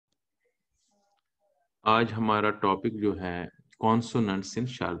आज हमारा टॉपिक जो है कॉन्सोनेंट्स इन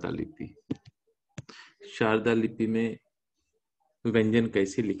शारदा लिपि। शारदा लिपि में व्यंजन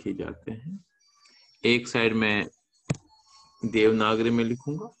कैसे लिखे जाते हैं। एक साइड में देवनागरी में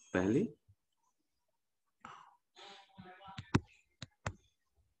लिखूंगा पहले,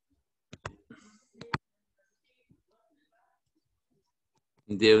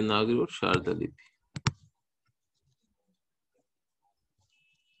 देवनागरी और शारदा लिपि।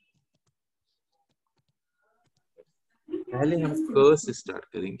 पहले हम क से स्टार्ट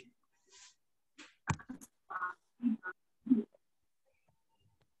करेंगे।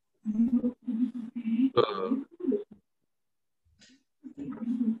 क,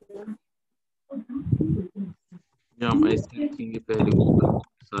 हम ऐसे लिखेंगे, पहले ऊपर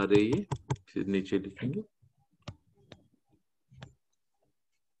सारे ये, फिर नीचे लिखेंगे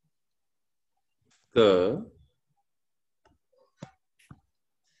क,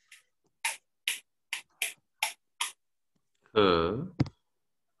 ख,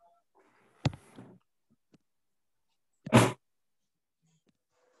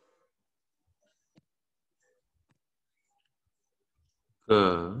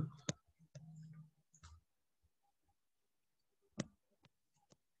 क,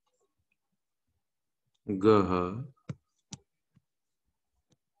 गह,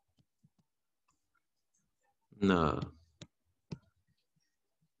 न,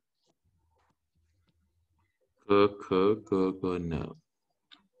 क, ख, ग, ग, न।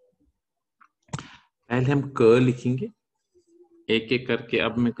 पहले हम क लिखेंगे, एक एक करके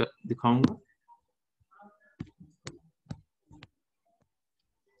अब मैं दिखाऊंगा।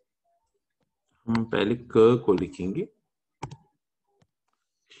 हम पहले क को लिखेंगे।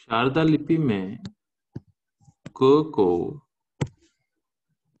 शारदा लिपि में क को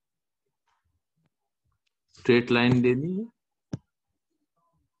स्ट्रेट लाइन देनी है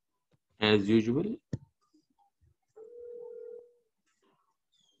एज यूजुअल,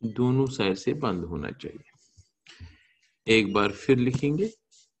 दोनों साइड से बंद होना चाहिए। एक बार फिर लिखेंगे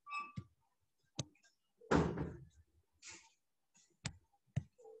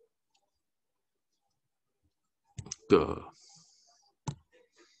क,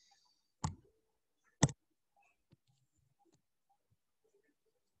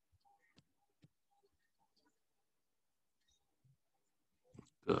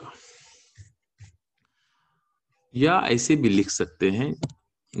 क। या ऐसे भी लिख सकते हैं,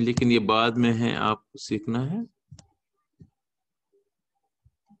 लेकिन ये बाद में है, आपको सीखना है।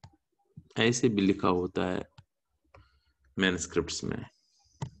 ऐसे भी लिखा होता है मैनस्क्रिप्ट्स में,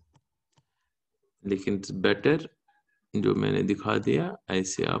 लेकिन इट्स बेटर जो मैंने दिखा दिया,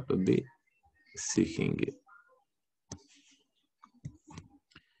 ऐसे आप अभी सीखेंगे।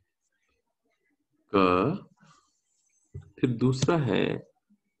 क, फिर दूसरा है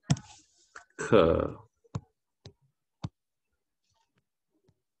ख।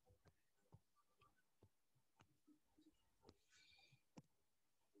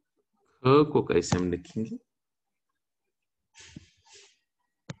 ख को कैसे हम लिखेंगे?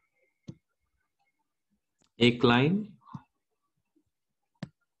 एक लाइन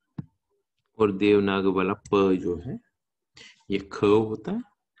और देवनागरी वाला प जो है ये ख होता है।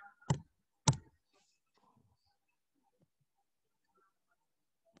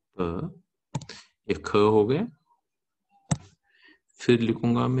 प, ये ख हो गया। फिर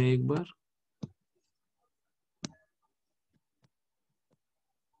लिखूंगा मैं एक बार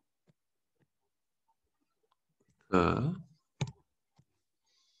ख,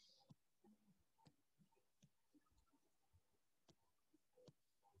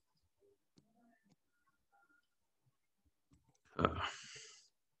 ख।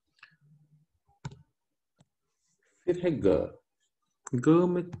 फिर है ग। ग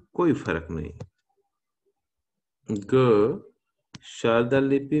में कोई फर्क नहीं। ग शारदा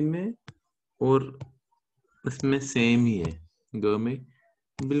लिपि में और इसमें सेम ही है। ग में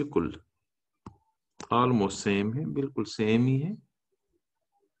बिल्कुल ऑलमोस्ट सेम है, बिल्कुल सेम ही है,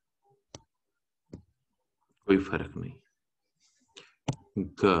 कोई फर्क नहीं।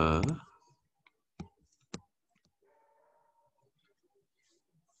 ग,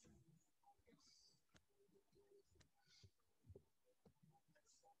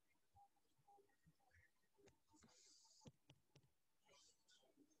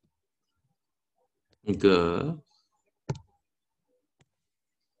 ग,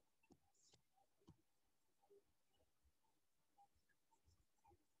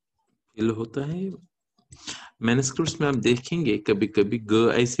 फिल होता है। मैन्युस्क्रिप्ट्स में आप देखेंगे कभी कभी ग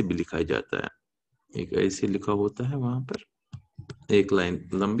ऐसे भी लिखा जाता है, एक ऐसे लिखा होता है वहां पर, एक लाइन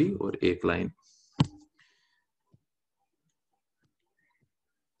लंबी और एक लाइन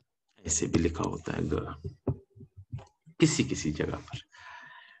ऐसे भी लिखा होता है ग, किसी किसी जगह पर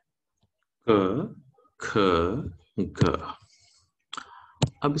क ख ग।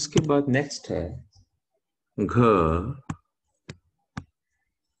 अब इसके बाद नेक्स्ट है घ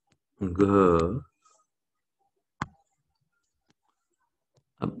घ।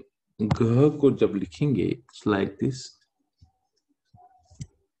 अब घ को जब लिखेंगे इट्स लाइक दिस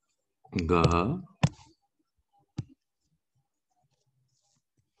ग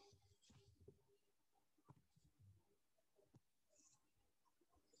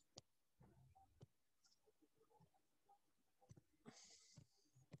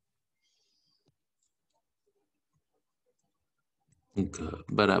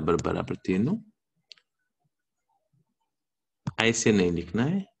बराबर बराबर तीनों। ऐसे नहीं लिखना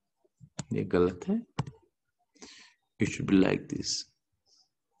है, ये गलत है। It should be like this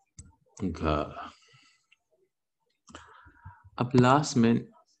घ। अब लास्ट में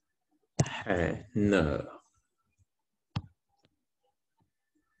है न।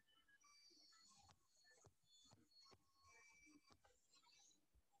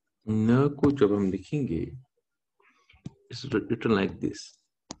 न को जब हम लिखेंगे इट्स रिटन लाइक दिस।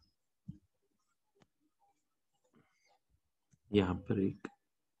 यहां पर एक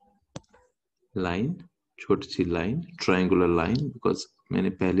लाइन, छोटी सी लाइन, ट्रायंगुलर लाइन, बिकॉज मैंने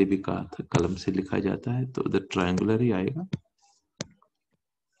पहले भी कहा था कलम से लिखा जाता है तो उधर ट्रायंगुलर ही आएगा।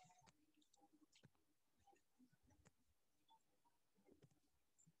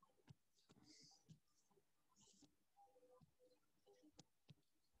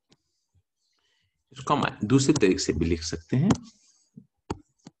 इसको हम दूसरे तरीके से भी लिख सकते हैं।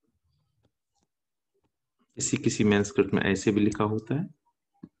 किसी मैन्युस्क्रिप्ट में ऐसे भी लिखा होता है,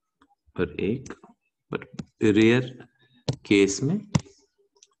 और एक बट रेयर केस में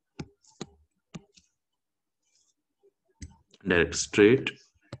डायरेक्ट स्ट्रेट,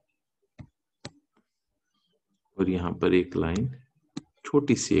 और यहां पर एक लाइन,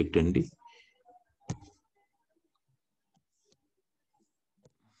 छोटी सी एक डंडी।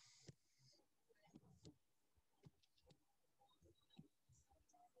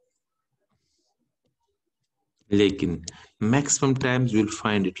 लेकिन maximum times will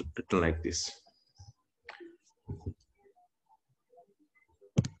find it written like this.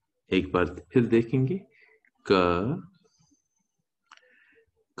 एक बार फिर देखेंगे क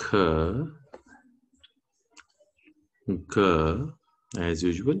ख ग एज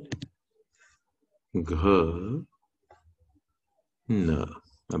यूजुअल, घ न।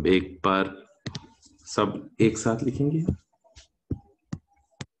 अब एक बार सब एक साथ लिखेंगे।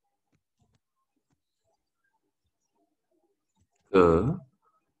 क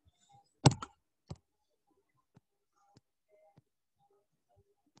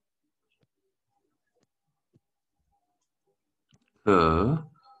ख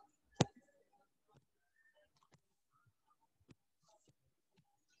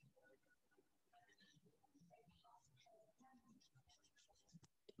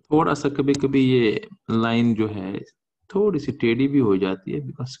थोड़ा सा कभी कभी ये लाइन जो है थोड़ी सी टेढ़ी भी हो जाती है,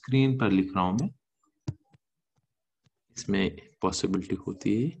 बिकॉज स्क्रीन पर लिख रहा हूं मैं, इसमें पॉसिबिलिटी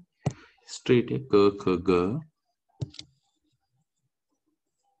होती है। स्ट्रेट है क ख ग,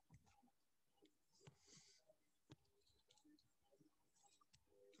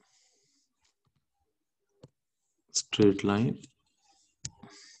 स्ट्रेट लाइन,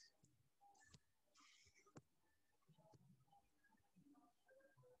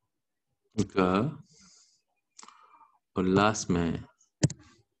 ग, और लास्ट में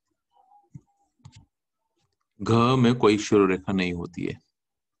घ में कोई शुरू रेखा नहीं होती है।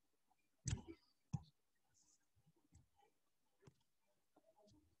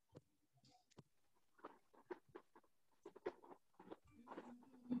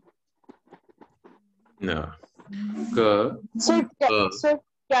 न क Sir, ग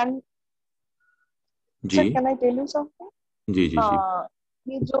can ji can I tell you something? जी जी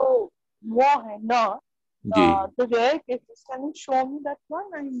जी ये जो वो है ना, जी। the rare cases, can you show me that one?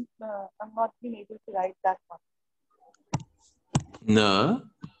 I'm not being able to write that one. न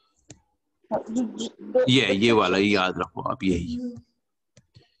ये वाला ही याद रखो आप, यही।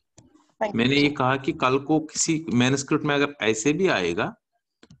 मैंने ये कहा कि कल को किसी मैन्युस्क्रिप्ट में अगर ऐसे भी आएगा,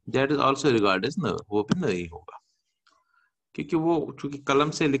 that is also regard as न, वो भी नहीं होगा, क्योंकि वो चूंकि कलम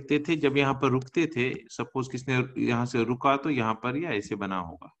से लिखते थे, जब यहाँ पर रुकते थे, सपोज किसने यहाँ से रुका तो यहाँ पर ही ऐसे बना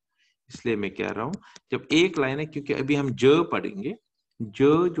होगा। इसलिए मैं कह रहा हूं जब एक लाइन है, क्योंकि अभी हम ज पढ़ेंगे,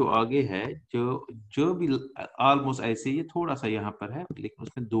 ज जो आगे है, ज भी ऑलमोस्ट ऐसे ही, थोड़ा सा यहाँ पर है, लेकिन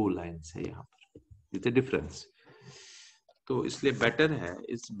उसमें दो लाइन्स है यहाँ पर, इट्स अ डिफरेंस। तो इसलिए बेटर है,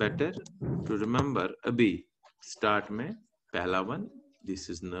 इट्स बेटर टू रिमेम्बर। अभी स्टार्ट में पहला वन, दिस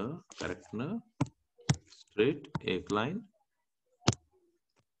इज न, करेक्ट न, स्ट्रेट एक लाइन,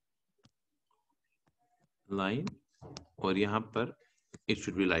 लाइन, और यहाँ पर it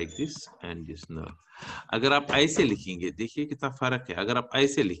should be like this and this न। अगर आप ऐसे लिखेंगे, देखिए कितना फर्क है। अगर आप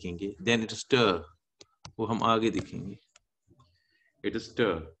ऐसे लिखेंगे देन इट स्टर, वो हम आगे दिखेंगे, इट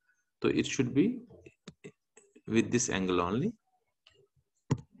स्टर, तो it should be with this angle only,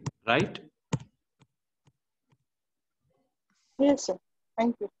 right? Yes, sir.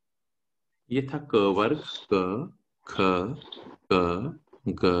 Thank you. ये था क वर्ग, क, ख, क,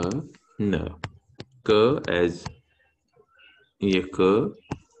 ग, न। क एज ये क,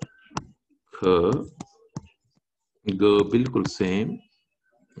 ख, ग बिल्कुल सेम,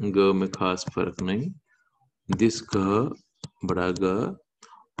 ग में खास फर्क नहीं, दिस ग, बड़ा ग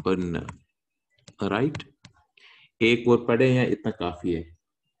और न, राइट? एक और पढ़े या इतना काफी है?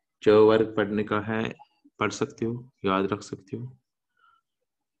 च वर्ग पढ़ने का है, पढ़ सकते हो, याद रख सकते हो?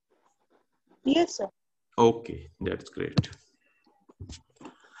 Yes, sir. Okay, that's great.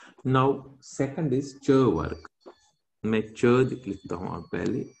 Now second is च वर्ग। मैं च लिखता हूं, आप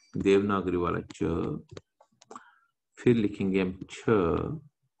पहले देवनागरी वाला च, फिर लिखेंगे हम छ,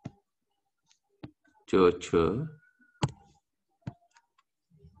 च छ,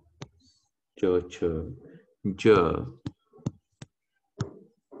 च छ, ज,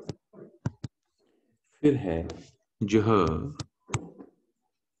 फिर है जह,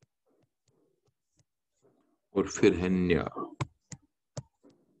 और फिर है न्य,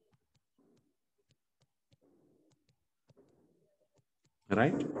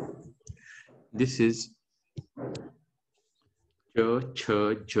 राइट? दिस इज च छ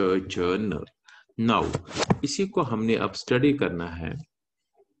ज ज न। नाउ इसी को हमने अब स्टडी करना है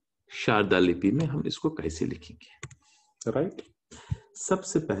शारदा लिपि में, हम इसको कैसे लिखेंगे, राइट?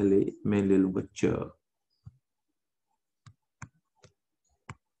 सबसे पहले मैं ले लूंगा च।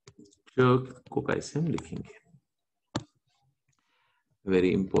 च को कैसे हम लिखेंगे? वेरी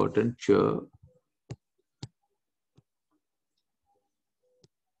इंपॉर्टेंट, च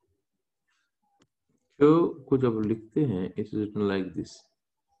को जब लिखते हैं it is written like this,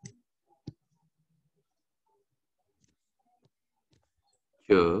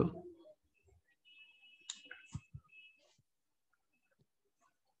 च,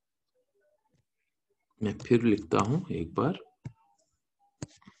 मैं फिर लिखता हूं एक बार,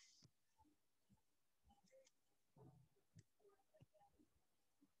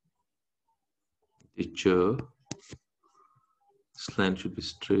 च, line should be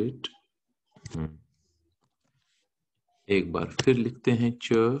straight। एक बार फिर लिखते हैं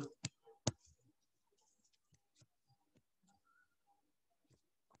च,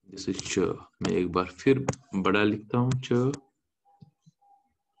 जैसे च, मैं एक बार फिर बड़ा लिखता हूं च,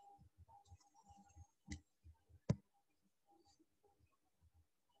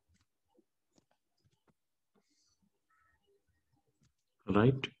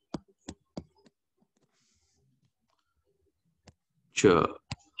 राइट? च,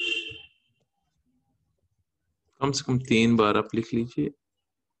 कम से कम 3 बार आप लिख लीजिए,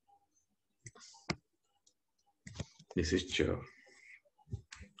 दिस इज च।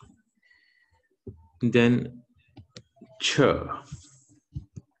 देन छ,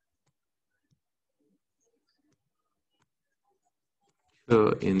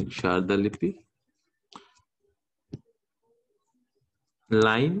 इन शारदा लिपि,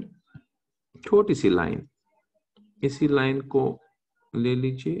 लाइन, छोटी सी लाइन, इसी लाइन को ले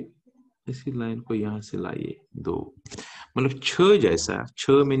लीजिए, इसी लाइन को यहां से लाइए, 2, मतलब छ जैसा। छ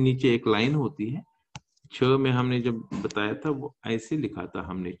में नीचे एक लाइन होती है, छ में हमने जब बताया था वो ऐसे लिखा था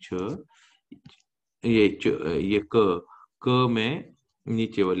हमने छ, ये क में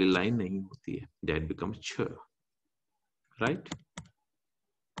नीचे वाली लाइन नहीं होती है, दैट बिकम्स छ, राइट?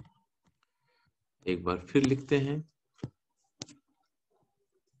 एक बार फिर लिखते हैं,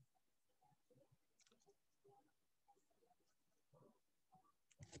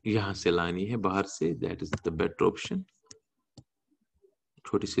 यहां से लानी है बाहर से, that is the better option.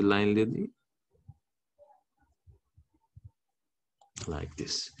 छोटी सी लाइन ले दी, लाइक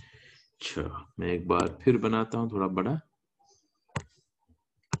दिस, छ। मैं एक बार फिर बनाता हूं थोड़ा बड़ा,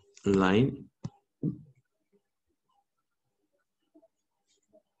 लाइन,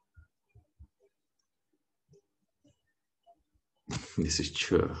 दिस इज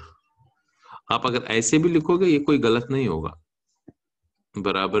छ। आप अगर ऐसे भी लिखोगे ये कोई गलत नहीं होगा,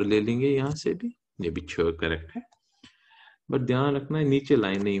 बराबर ले लेंगे यहां से भी, ये भी छ करेक्ट है, बट ध्यान रखना है नीचे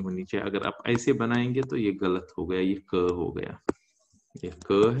लाइन नहीं होनी चाहिए। अगर आप ऐसे बनाएंगे तो ये गलत हो गया, ये क हो गया, ये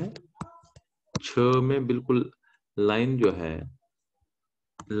क है। छ में बिल्कुल लाइन जो है,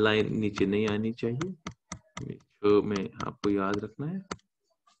 लाइन नीचे नहीं आनी चाहिए, तो में आपको याद रखना है।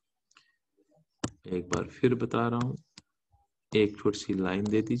 एक बार फिर बता रहा हूं, एक छोटी सी लाइन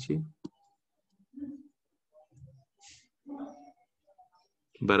दे दीजिए,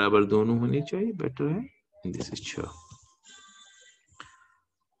 बराबर दोनों होनी चाहिए, बेटर है। दिस इज छ।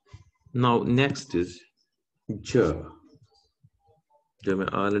 नाउ नेक्स्ट इज ज। जो मैं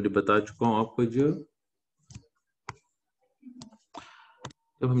ऑलरेडी बता चुका हूं आपको, जब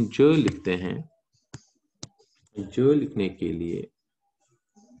हम ज लिखते हैं, ज लिखने के लिए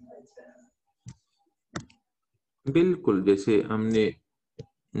बिल्कुल जैसे हमने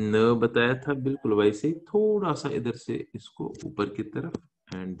न बताया था, बिल्कुल वैसे ही थोड़ा सा इधर से इसको ऊपर की तरफ,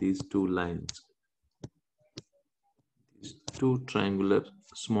 and these two lines, to triangular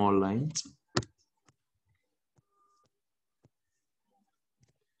small lines,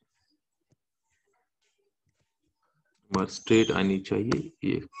 straight आनी चाहिए।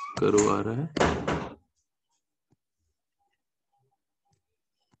 ये करो आ रहा है,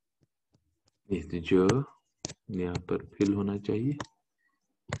 ये जो यहाँ पर फिल होना चाहिए।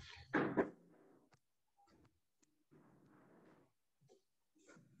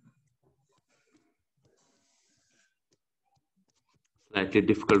 Slightly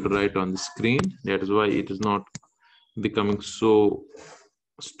difficult to write on the screen, that is why it is not becoming so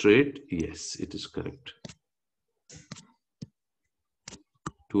straight. Yes, it is correct.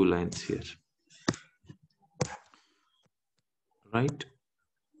 2 lines here, right?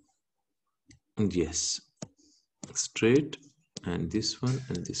 And yes, straight, and this one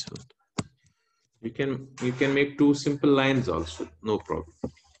and this one. You can make 2 simple lines also, no problem.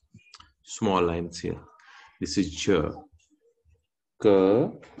 Small lines here. This is ch, k,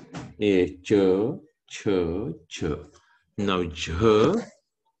 a, ch, ch, ch. Now jh,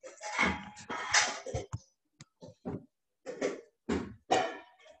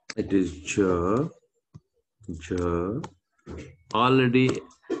 it is j, j. Already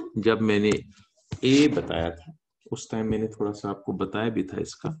जब मैंने ए बताया था, उस time मैंने थोड़ा सा आपको बताया भी था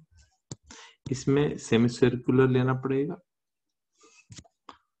इसका। इसमें सेमी सर्कुलर लेना पड़ेगा,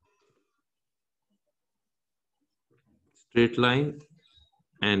 straight line,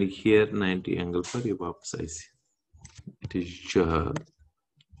 and here 90 angle पर ये वापस ऐसे। इट इज ज।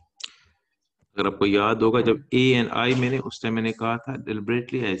 अगर आपको याद होगा, जब ए एंड आई मैंने उस टाइम मैंने कहा था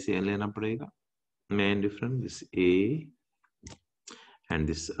डिलिबरेटली ऐसे लेना पड़ेगा, main difference this A and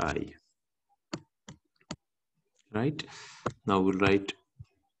this I, right? Now we'll write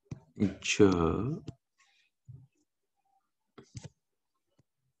j,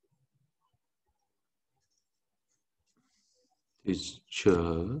 is j.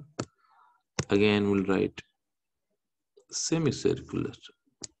 Again we'll write semicircular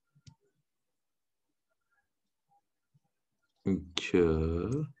j,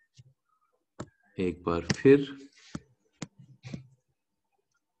 एक बार फिर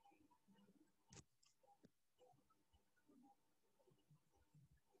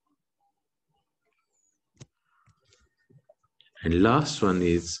and last one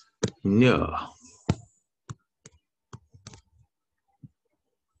is nya.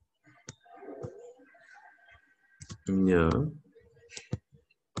 Nya,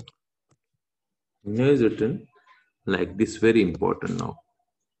 nya is written like this, very important now.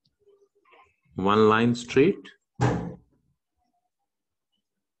 One line straight.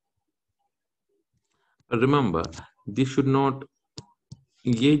 Remember, this should not,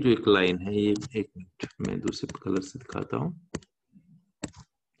 ये जो एक line है, ये एक minute मैं दूसरे कलर से दिखाता हूं।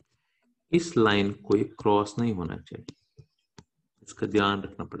 इस लाइन को ये क्रॉस नहीं होना चाहिए, इसका ध्यान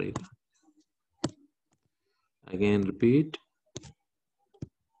रखना पड़ेगा। अगेन रिपीट,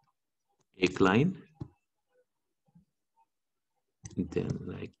 एक line, then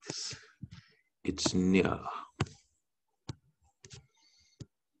like this, it's near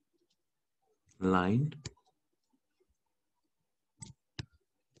line,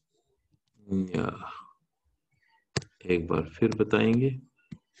 near। एक बार फिर बताएंगे,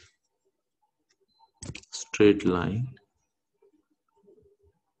 straight line,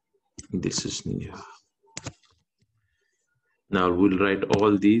 this is near। Now we'll write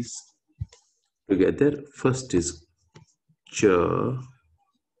all these together. First is ch,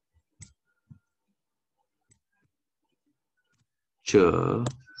 ch,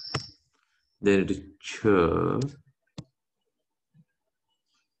 then it is ch,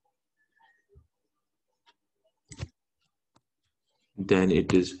 then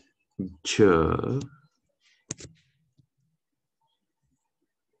it is ch,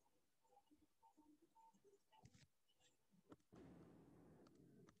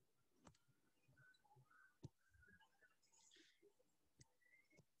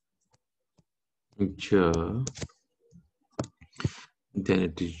 ch, then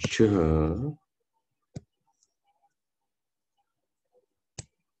it is J,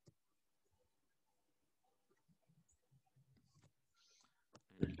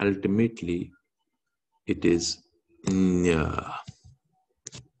 and ultimately it is Nya.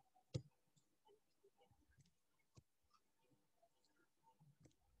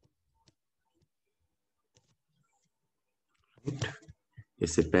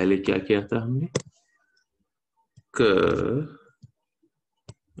 इससे पहले क्या किया था हमने? क,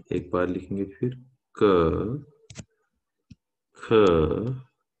 एक बार लिखेंगे फिर क, ख,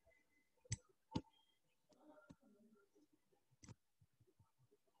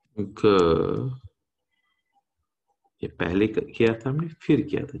 ग, ये पहले किया था हमने, फिर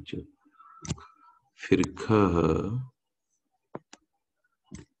किया था जो, फिर ख,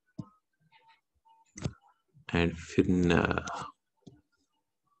 एंड फिर न,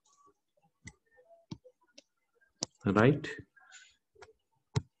 right?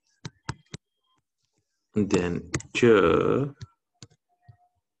 Then ch,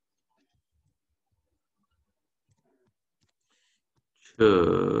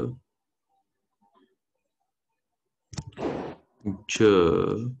 ch,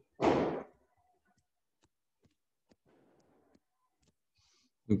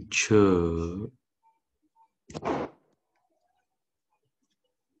 ch,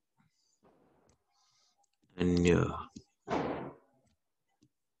 and nya.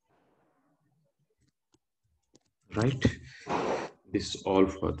 Right? This is all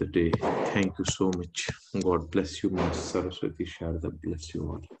for the day. Thank you so much. God bless you, Master Saraswati Sharda. Bless you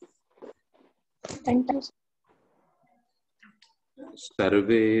all. Thank you.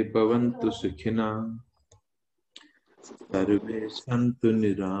 Sarve bhavantu sukhina. Sarve santu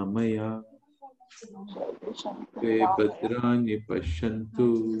niramaya. Sarve bhadrani pashyantu.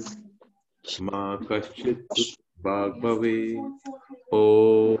 Ma kaschit bhagavate.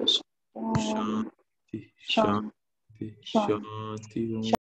 Om Shanti Shanti Shanti.